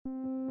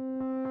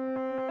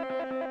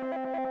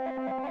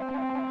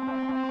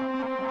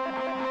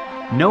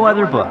No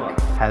other book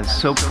has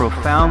so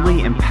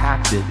profoundly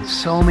impacted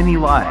so many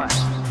lives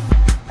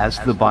as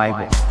the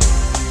Bible.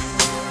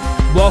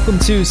 Welcome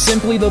to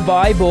Simply the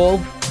Bible,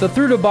 the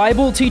Through the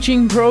Bible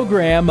teaching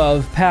program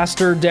of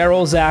Pastor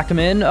Daryl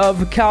Zachman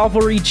of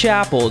Calvary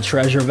Chapel,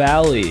 Treasure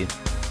Valley.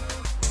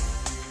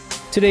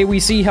 Today we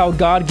see how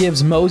God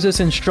gives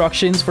Moses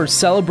instructions for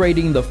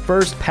celebrating the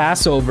first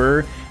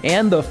Passover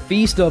and the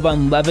Feast of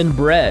Unleavened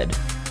Bread.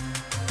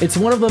 It's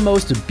one of the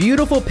most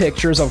beautiful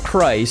pictures of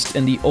Christ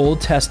in the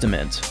Old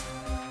Testament.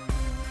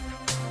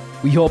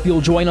 We hope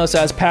you'll join us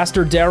as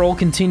Pastor Daryl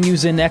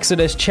continues in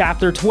Exodus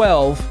chapter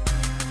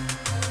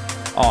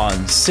 12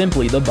 on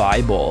Simply the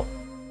Bible.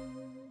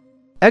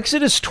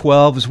 Exodus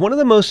 12 is one of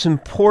the most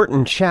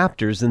important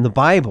chapters in the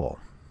Bible.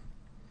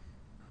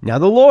 Now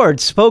the Lord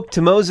spoke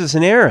to Moses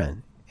and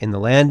Aaron in the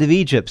land of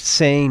Egypt,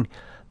 saying,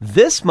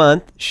 "This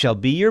month shall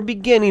be your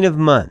beginning of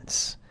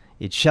months.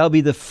 It shall be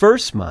the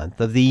first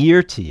month of the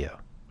year to you."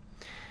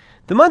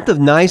 The month of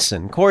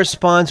Nisan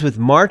corresponds with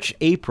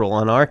March-April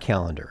on our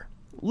calendar.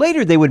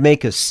 Later they would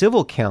make a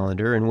civil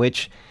calendar in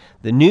which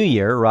the new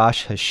year,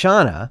 Rosh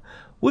Hashanah,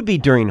 would be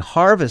during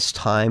harvest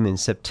time in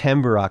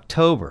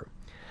September-October.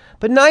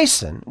 But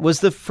Nisan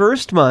was the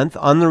first month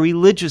on the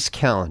religious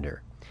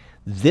calendar.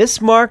 This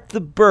marked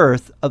the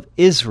birth of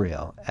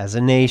Israel as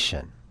a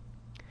nation.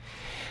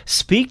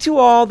 "Speak to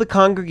all the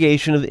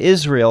congregation of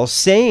Israel,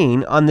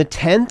 saying, On the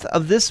 10th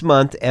of this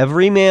month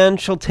every man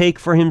shall take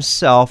for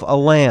himself a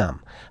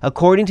lamb,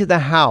 according to the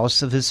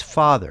house of his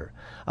father,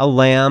 a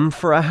lamb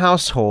for a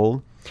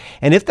household.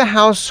 And if the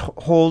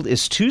household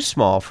is too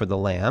small for the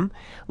lamb,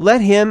 let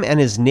him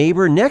and his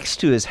neighbor next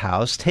to his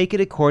house take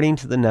it according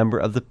to the number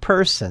of the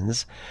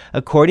persons,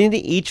 according to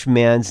each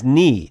man's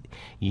need.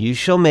 You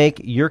shall make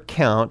your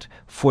count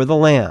for the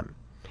lamb.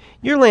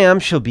 Your lamb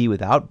shall be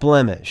without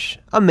blemish,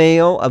 a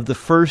male of the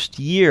first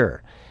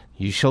year.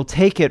 You shall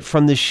take it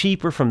from the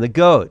sheep or from the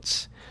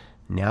goats.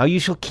 Now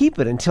you shall keep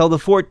it until the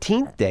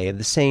 14th day of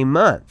the same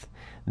month.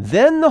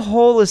 Then the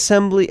whole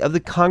assembly of the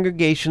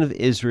congregation of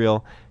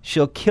Israel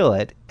shall kill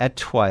it at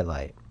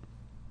twilight."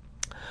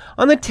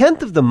 On the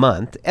 10th of the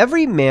month,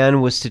 every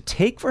man was to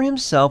take for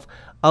himself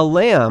a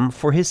lamb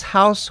for his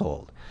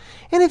household.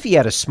 And if he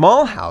had a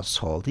small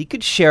household, he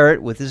could share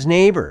it with his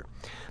neighbor.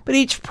 But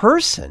each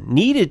person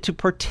needed to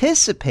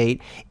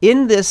participate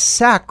in this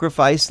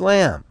sacrificed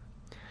lamb.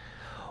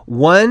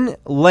 One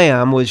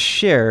lamb was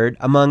shared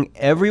among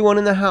everyone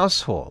in the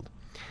household.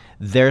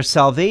 Their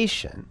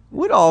salvation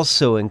would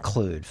also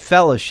include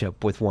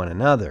fellowship with one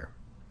another.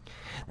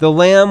 The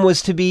lamb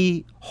was to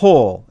be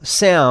whole,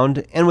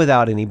 sound, and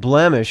without any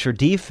blemish or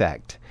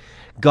defect.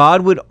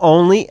 God would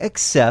only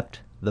accept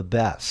the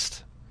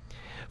best.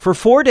 For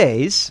 4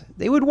 days,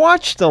 they would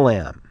watch the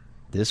lamb.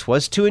 This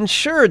was to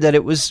ensure that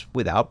it was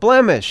without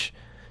blemish.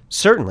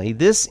 Certainly,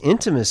 this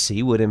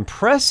intimacy would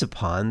impress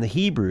upon the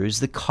Hebrews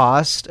the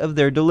cost of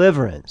their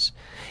deliverance.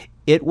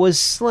 It was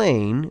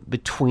slain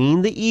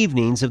between the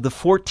evenings of the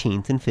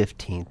 14th and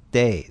 15th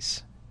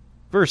days.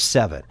 Verse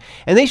 7,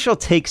 "And they shall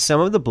take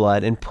some of the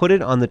blood and put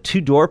it on the 2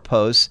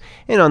 doorposts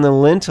and on the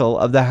lintel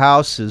of the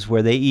houses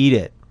where they eat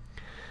it.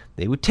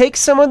 They would take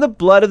some of the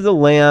blood of the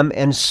lamb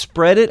and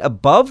spread it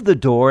above the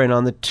door and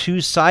on the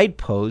 2 side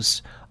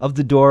posts of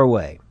the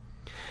doorway.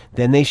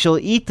 Then they shall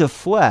eat the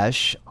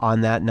flesh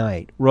on that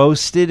night,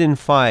 roasted in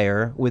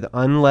fire with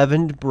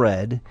unleavened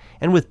bread,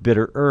 and with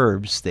bitter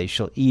herbs they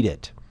shall eat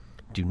it.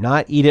 Do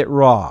not eat it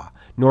raw,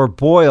 nor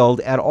boiled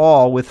at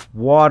all with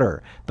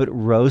water, but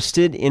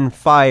roasted in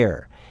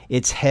fire,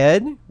 its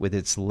head with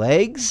its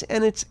legs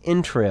and its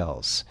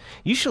entrails.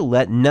 You shall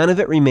let none of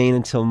it remain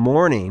until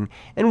morning,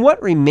 and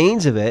what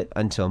remains of it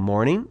until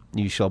morning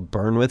you shall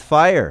burn with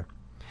fire.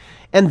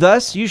 And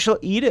thus you shall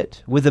eat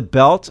it, with a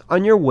belt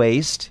on your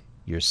waist,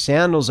 your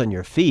sandals on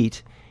your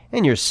feet,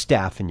 and your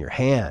staff in your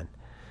hand.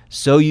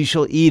 So you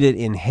shall eat it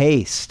in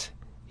haste.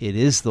 It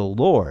is the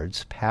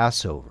Lord's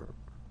Passover."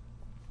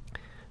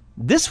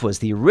 This was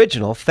the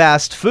original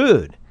fast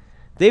food.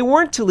 They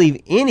weren't to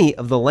leave any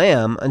of the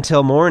lamb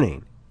until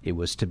morning. It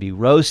was to be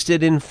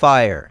roasted in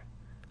fire.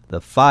 The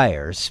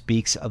fire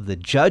speaks of the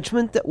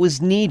judgment that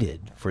was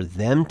needed for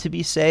them to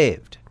be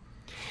saved.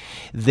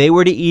 They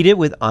were to eat it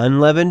with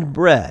unleavened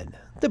bread,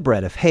 the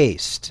bread of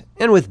haste,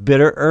 and with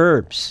bitter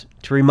herbs,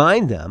 to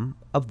remind them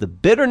of the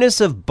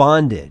bitterness of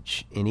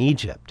bondage in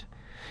Egypt.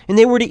 And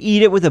they were to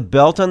eat it with a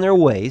belt on their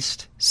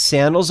waist,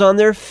 sandals on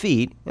their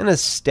feet, and a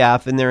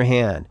staff in their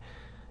hand.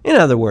 In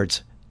other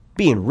words,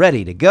 being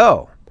ready to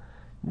go.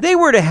 They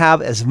were to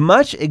have as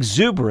much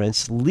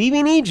exuberance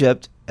leaving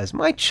Egypt as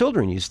my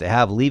children used to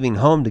have leaving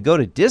home to go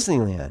to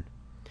Disneyland.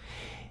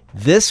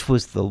 This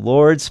was the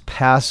Lord's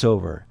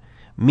Passover,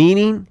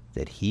 meaning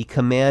that he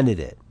commanded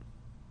it.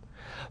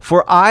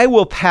 "For I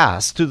will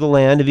pass through the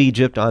land of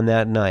Egypt on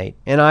that night,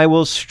 and I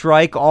will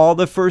strike all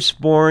the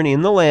firstborn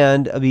in the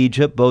land of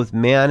Egypt, both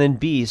man and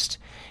beast,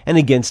 and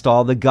against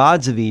all the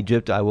gods of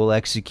Egypt I will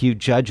execute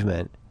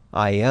judgment.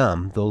 I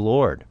am the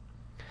Lord.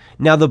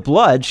 Now the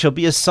blood shall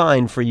be a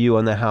sign for you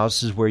on the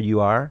houses where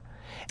you are,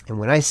 and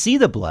when I see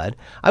the blood,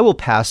 I will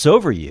pass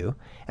over you,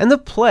 And the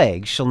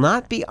plague shall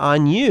not be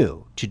on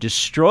you to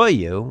destroy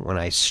you when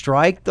I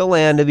strike the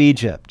land of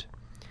Egypt.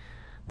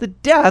 The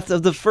death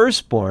of the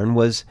firstborn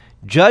was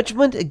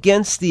judgment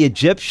against the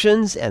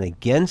Egyptians and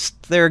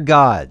against their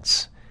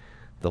gods.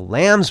 The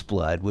lamb's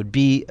blood would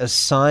be a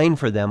sign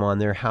for them on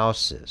their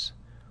houses.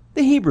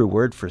 The Hebrew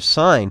word for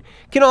sign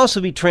can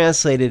also be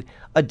translated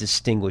a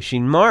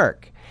distinguishing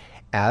mark.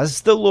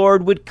 As the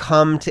Lord would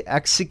come to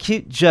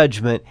execute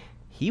judgment,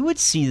 he would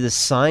see the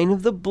sign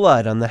of the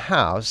blood on the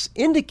house,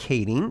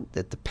 indicating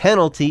that the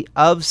penalty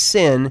of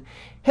sin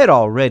had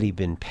already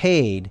been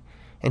paid,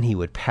 and he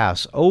would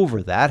pass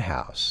over that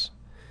house.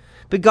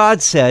 But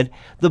God said,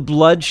 "The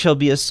blood shall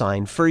be a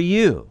sign for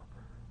you."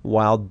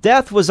 While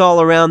death was all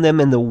around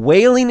them and the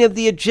wailing of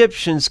the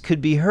Egyptians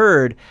could be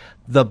heard,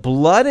 the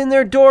blood in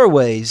their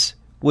doorways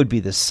would be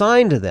the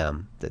sign to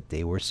them that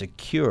they were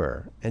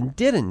secure and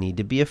didn't need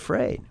to be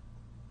afraid.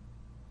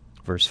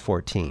 Verse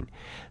 14,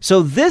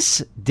 "So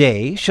this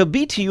day shall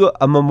be to you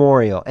a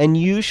memorial, and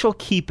you shall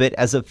keep it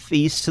as a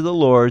feast to the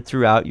Lord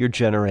throughout your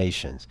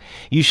generations.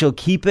 You shall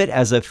keep it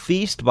as a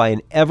feast by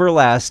an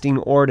everlasting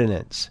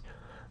ordinance."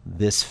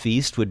 This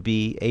feast would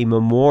be a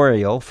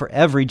memorial for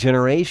every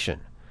generation.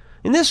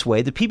 In this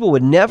way, the people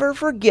would never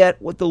forget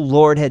what the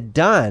Lord had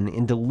done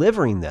in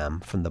delivering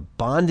them from the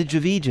bondage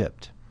of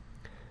Egypt.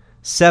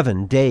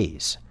 7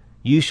 days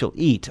you shall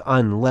eat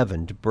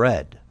unleavened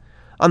bread.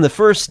 On the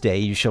first day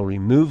you shall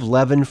remove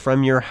leaven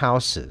from your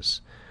houses.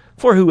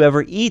 For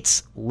whoever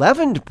eats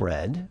leavened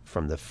bread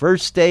from the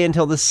first day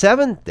until the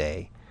 7th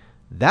day,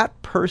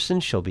 that person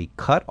shall be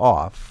cut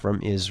off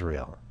from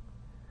Israel.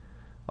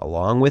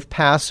 Along with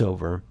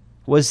Passover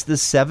was the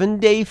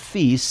 7-day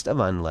feast of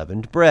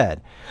unleavened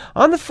bread.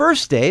 On the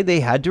first day, they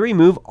had to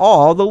remove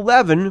all the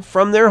leaven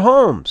from their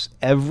homes.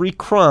 Every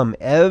crumb,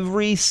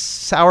 every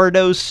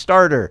sourdough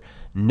starter,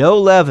 no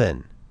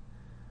leaven.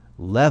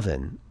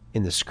 Leaven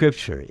in the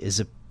Scripture is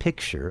a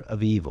picture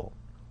of evil.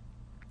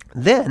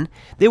 Then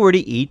they were to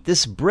eat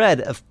this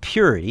bread of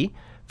purity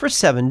for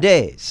 7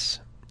 days.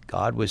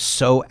 God was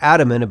so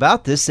adamant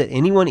about this that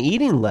anyone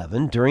eating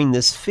leaven during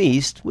this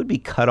feast would be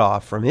cut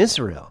off from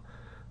Israel,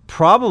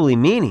 probably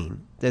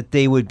meaning that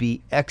they would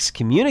be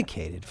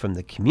excommunicated from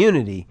the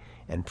community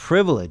and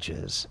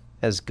privileges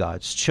as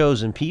God's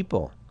chosen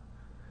people.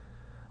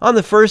 On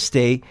the first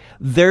day,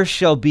 there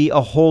shall be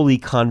a holy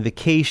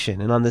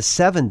convocation, and on the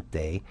 7th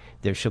day,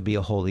 there shall be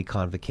a holy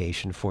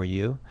convocation for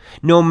you.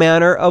 No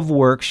manner of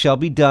work shall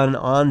be done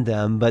on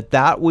them, but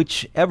that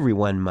which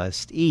everyone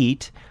must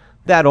eat,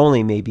 that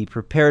only may be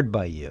prepared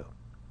by you.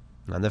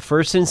 On the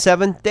 1st and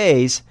 7th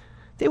days,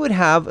 they would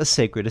have a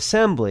sacred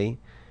assembly,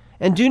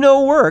 and do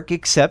no work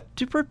except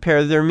to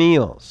prepare their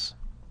meals.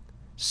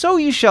 So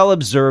you shall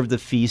observe the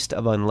feast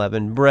of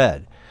unleavened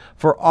bread.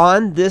 For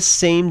on this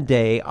same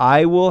day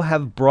I will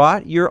have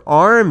brought your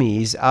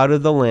armies out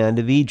of the land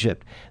of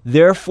Egypt.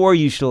 Therefore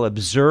you shall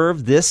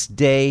observe this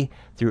day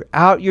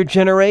throughout your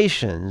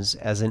generations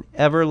as an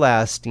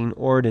everlasting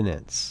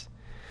ordinance.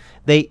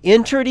 They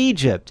entered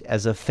Egypt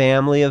as a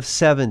family of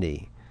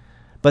 70,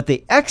 but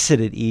they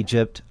exited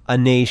Egypt a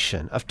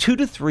nation of 2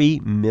 to 3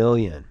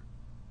 million.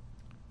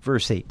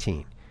 Verse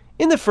 18,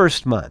 "In the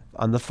first month,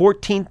 on the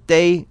 14th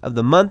day of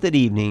the month at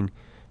evening,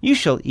 you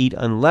shall eat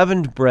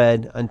unleavened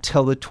bread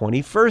until the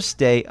 21st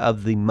day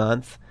of the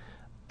month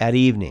at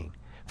evening.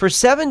 For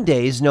 7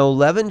 days no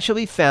leaven shall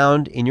be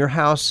found in your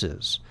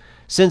houses.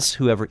 Since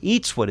whoever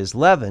eats what is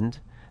leavened,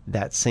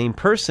 that same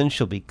person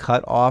shall be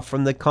cut off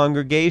from the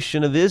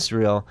congregation of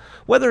Israel,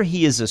 whether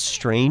he is a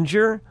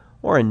stranger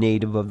or a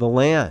native of the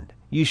land.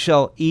 You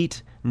shall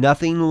eat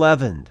nothing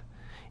leavened.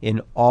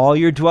 In all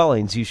your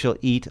dwellings you shall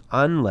eat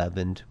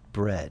unleavened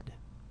bread."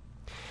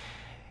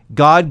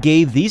 God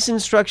gave these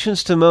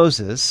instructions to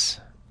Moses,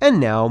 and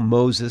now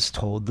Moses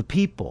told the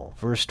people.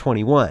 Verse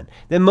 21,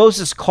 "Then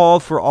Moses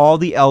called for all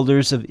the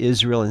elders of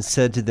Israel and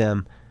said to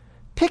them,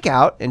 Pick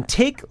out and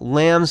take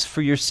lambs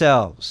for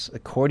yourselves,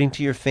 according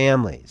to your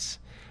families,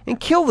 and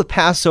kill the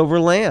Passover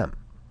lamb.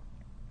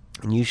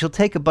 And you shall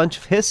take a bunch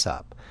of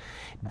hyssop,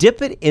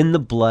 dip it in the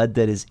blood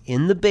that is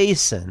in the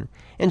basin,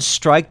 and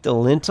strike the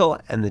lintel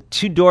and the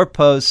 2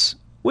 doorposts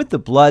with the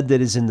blood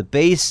that is in the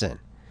basin.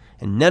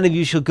 And none of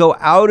you shall go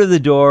out of the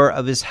door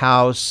of his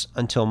house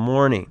until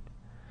morning."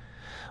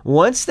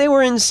 Once they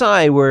were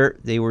inside where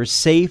they were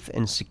safe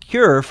and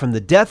secure from the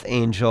death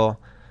angel,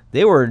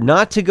 they were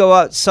not to go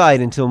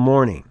outside until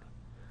morning.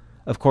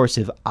 Of course,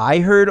 if I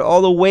heard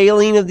all the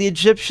wailing of the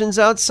Egyptians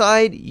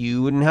outside,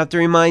 you wouldn't have to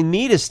remind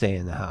me to stay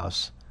in the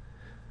house.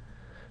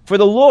 For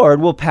the Lord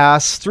will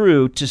pass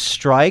through to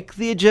strike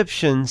the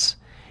Egyptians,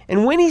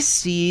 and when he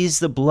sees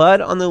the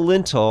blood on the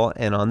lintel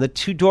and on the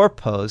 2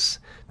 doorposts,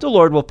 the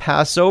Lord will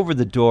pass over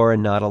the door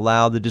and not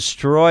allow the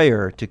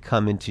destroyer to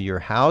come into your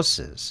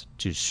houses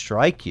to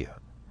strike you.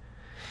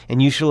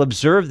 And you shall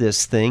observe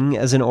this thing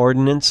as an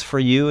ordinance for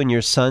you and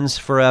your sons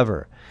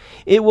forever.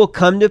 It will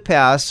come to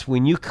pass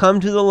when you come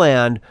to the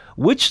land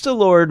which the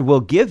Lord will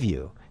give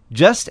you,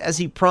 just as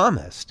he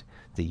promised,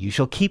 that you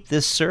shall keep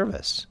this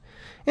service.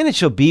 And it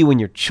shall be when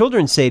your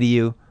children say to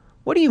you,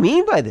 What do you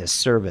mean by this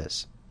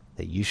service?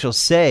 That you shall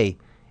say,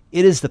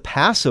 It is the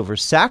Passover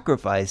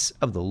sacrifice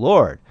of the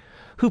Lord,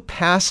 who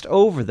passed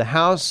over the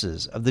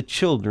houses of the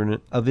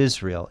children of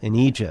Israel in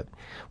Egypt,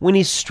 when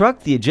he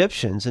struck the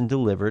Egyptians and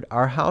delivered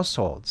our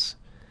households.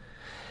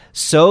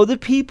 So the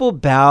people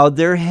bowed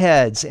their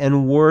heads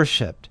and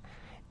worshipped.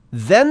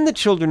 Then the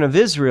children of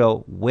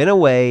Israel went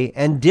away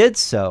and did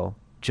so,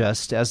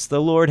 just as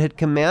the Lord had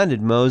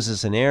commanded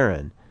Moses and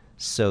Aaron,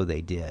 so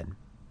they did.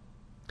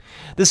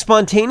 The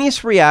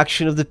spontaneous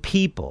reaction of the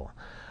people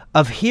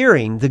of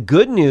hearing the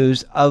good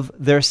news of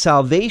their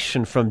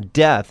salvation from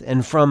death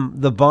and from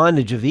the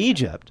bondage of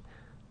Egypt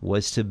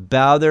was to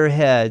bow their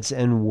heads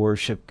and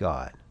worship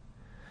God.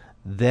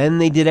 Then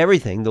they did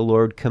everything the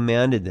Lord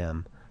commanded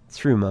them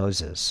through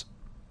Moses.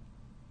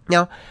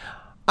 Now,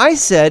 I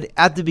said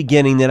at the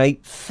beginning that I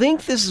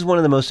think this is one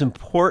of the most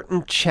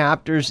important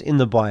chapters in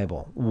the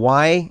Bible.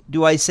 Why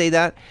do I say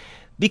that?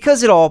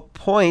 Because it all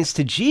points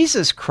to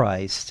Jesus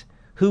Christ,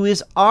 who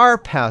is our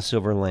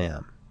Passover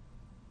lamb.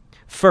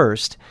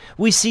 First,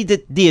 we see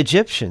that the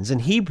Egyptians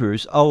and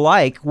Hebrews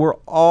alike were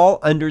all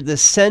under the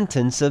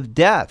sentence of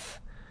death.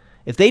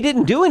 If they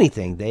didn't do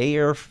anything,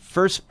 their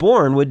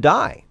firstborn would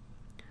die.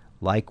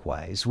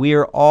 Likewise, we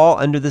are all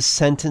under the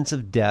sentence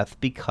of death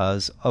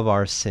because of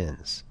our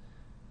sins.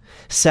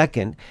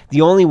 Second,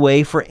 the only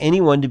way for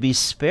anyone to be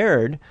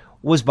spared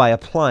was by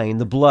applying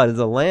the blood of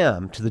the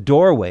Lamb to the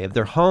doorway of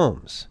their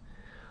homes.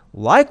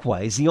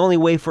 Likewise, the only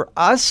way for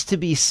us to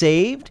be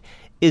saved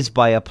is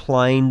by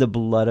applying the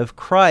blood of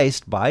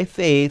Christ by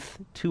faith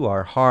to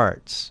our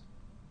hearts.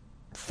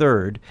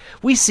 Third,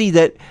 we see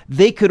that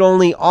they could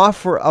only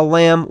offer a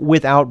lamb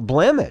without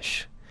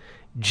blemish.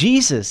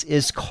 Jesus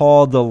is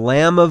called the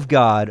Lamb of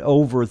God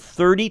over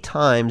 30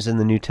 times in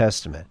the New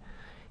Testament.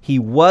 He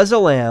was a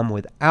lamb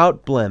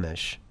without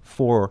blemish,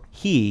 for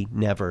he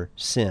never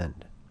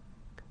sinned.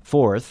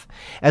 Fourth,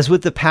 as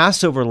with the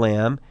Passover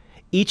lamb,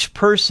 each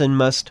person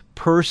must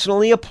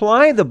personally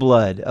apply the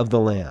blood of the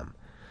lamb.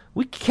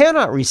 We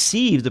cannot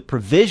receive the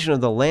provision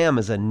of the lamb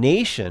as a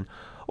nation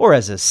or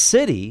as a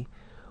city.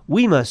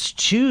 We must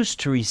choose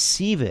to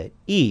receive it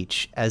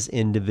each as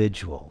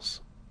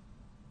individuals.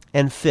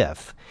 And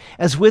fifth,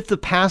 as with the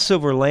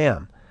Passover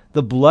lamb,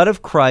 the blood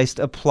of Christ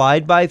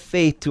applied by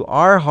faith to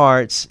our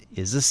hearts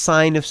is a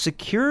sign of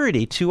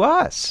security to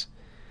us.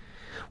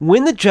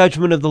 When the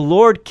judgment of the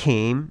Lord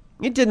came,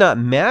 it did not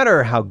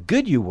matter how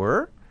good you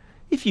were.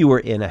 If you were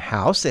in a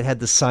house that had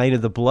the sign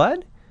of the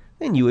blood,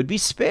 then you would be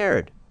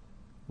spared.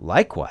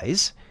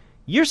 Likewise,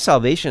 your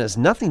salvation has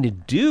nothing to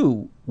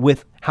do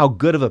with how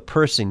good of a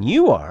person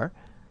you are.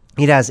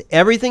 It has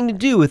everything to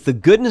do with the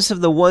goodness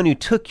of the one who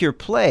took your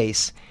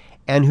place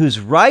and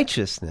whose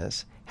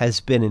righteousness has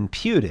been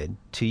imputed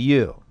to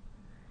you.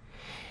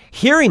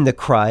 Hearing the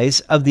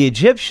cries of the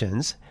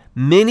Egyptians,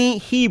 many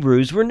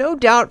Hebrews were no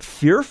doubt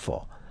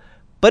fearful.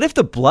 But if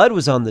the blood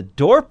was on the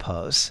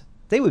doorposts,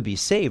 they would be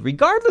saved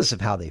regardless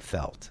of how they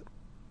felt.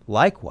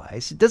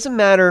 Likewise, it doesn't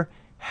matter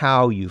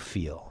how you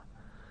feel.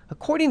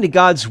 According to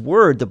God's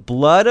word, the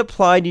blood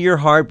applied to your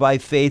heart by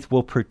faith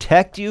will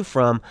protect you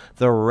from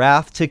the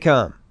wrath to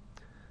come.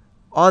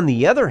 On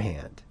the other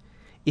hand,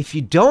 if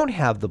you don't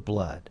have the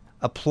blood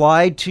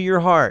applied to your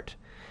heart,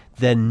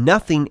 then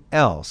nothing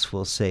else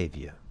will save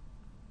you.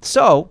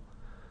 So,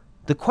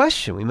 the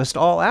question we must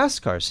all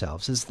ask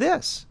ourselves is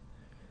this: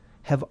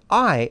 have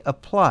I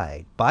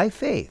applied by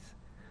faith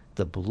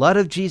the blood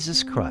of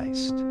Jesus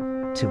Christ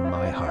to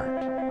my heart?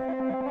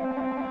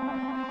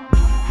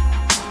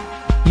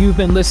 You've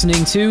been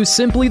listening to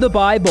Simply the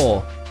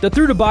Bible, the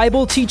Through the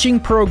Bible teaching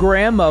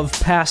program of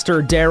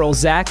Pastor Daryl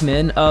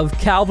Zachman of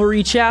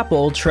Calvary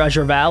Chapel,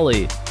 Treasure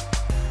Valley.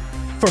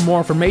 For more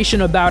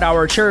information about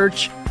our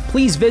church,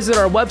 please visit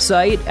our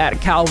website at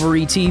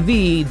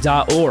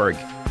calvarytv.org.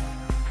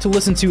 To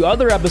listen to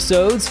other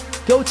episodes,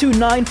 go to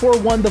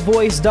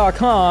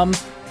 941thevoice.com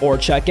or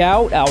check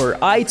out our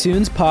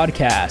iTunes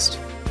podcast.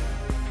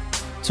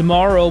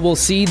 Tomorrow we'll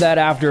see that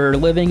after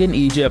living in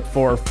Egypt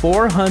for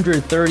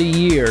 430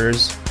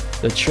 years,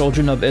 the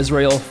children of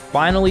Israel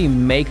finally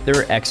make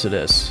their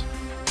exodus.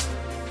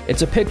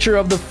 It's a picture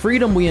of the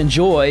freedom we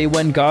enjoy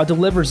when God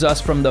delivers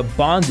us from the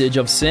bondage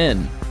of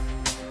sin.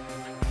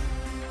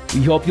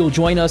 We hope you'll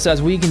join us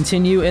as we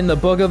continue in the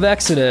book of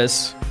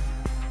Exodus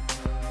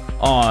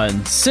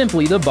on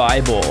Simply the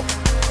Bible.